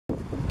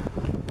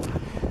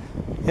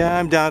Yeah,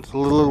 I'm down at the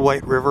Little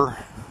White River.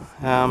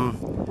 I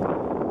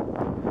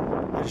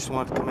just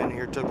wanted to come in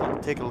here to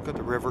take a look at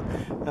the river.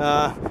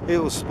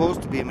 It was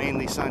supposed to be a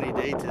mainly sunny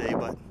day today,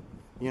 but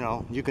you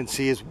know, you can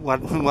see is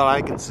what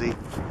I can see.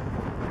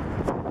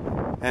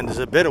 And there's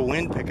a bit of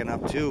wind picking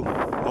up too.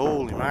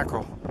 Holy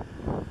mackerel.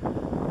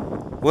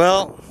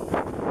 Well,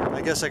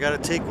 I guess I gotta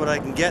take what I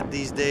can get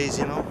these days,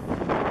 you know.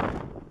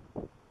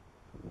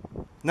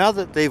 Now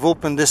that they've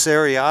opened this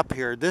area up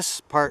here,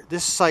 this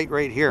site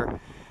right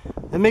here,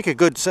 they make a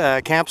good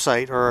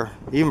campsite, or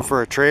even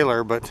for a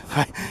trailer, but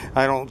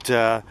I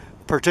don't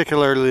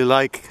particularly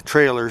like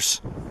trailers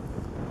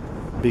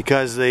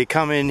because they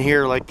come in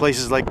here like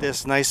places like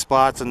this, nice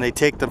spots, and they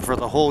take them for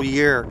the whole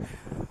year.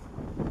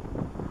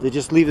 They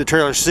just leave the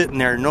trailer sitting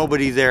there,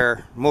 nobody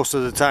there most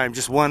of the time,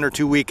 just 1 or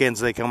 2 weekends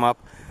they come up.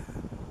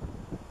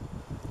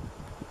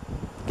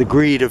 The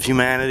greed of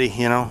humanity,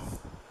 you know.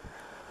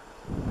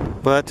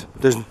 But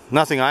there's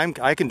nothing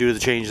I can do to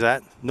change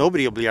that.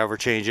 Nobody will ever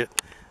change it.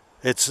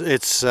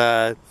 It's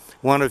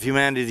one of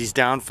humanity's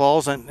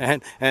downfalls,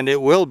 and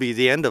it will be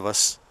the end of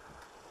us.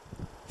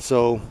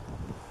 So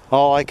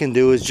all I can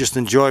do is just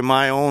enjoy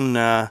my own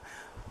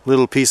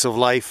little piece of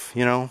life,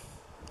 you know,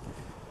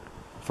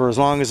 for as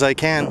long as I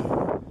can.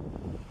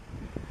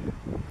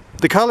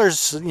 The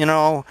colors, you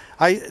know,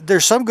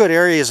 there's some good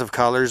areas of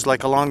colors,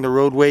 like along the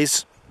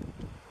roadways.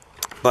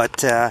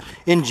 But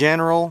in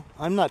general,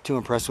 I'm not too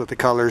impressed with the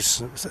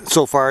colors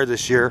so far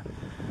this year.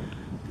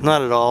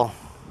 Not at all.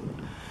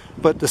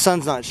 But the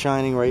sun's not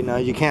shining right now.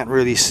 You can't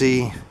really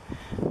see.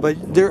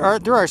 But there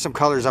are some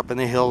colors up in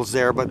the hills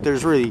there, but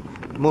there's really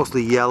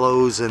mostly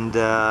yellows and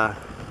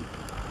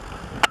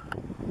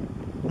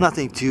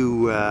nothing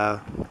too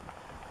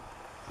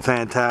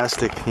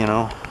fantastic, you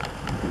know.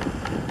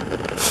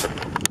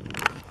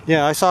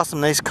 Yeah, I saw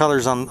some nice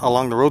colors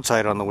along the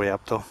roadside on the way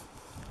up, though.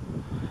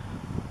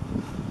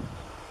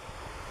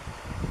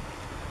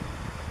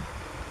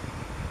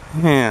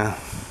 Yeah,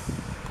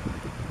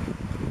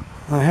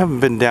 I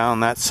haven't been down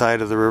that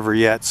side of the river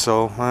yet,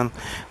 so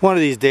one of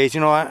these days, you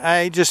know,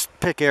 I just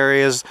pick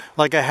areas.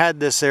 Like I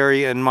had this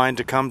area in mind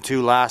to come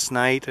to last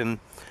night, and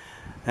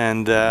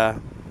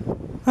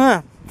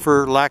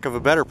for lack of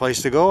a better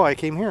place to go, I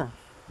came here.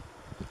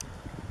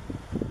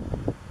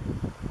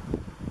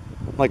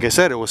 Like I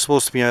said, it was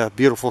supposed to be a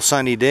beautiful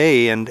sunny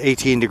day and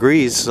 18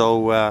 degrees,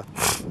 so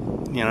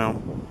you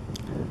know,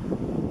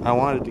 I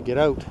wanted to get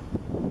out.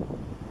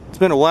 It's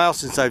been a while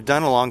since I've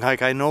done a long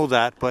hike, I know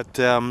that, but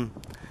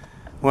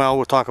well,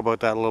 we'll talk about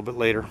that a little bit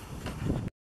later.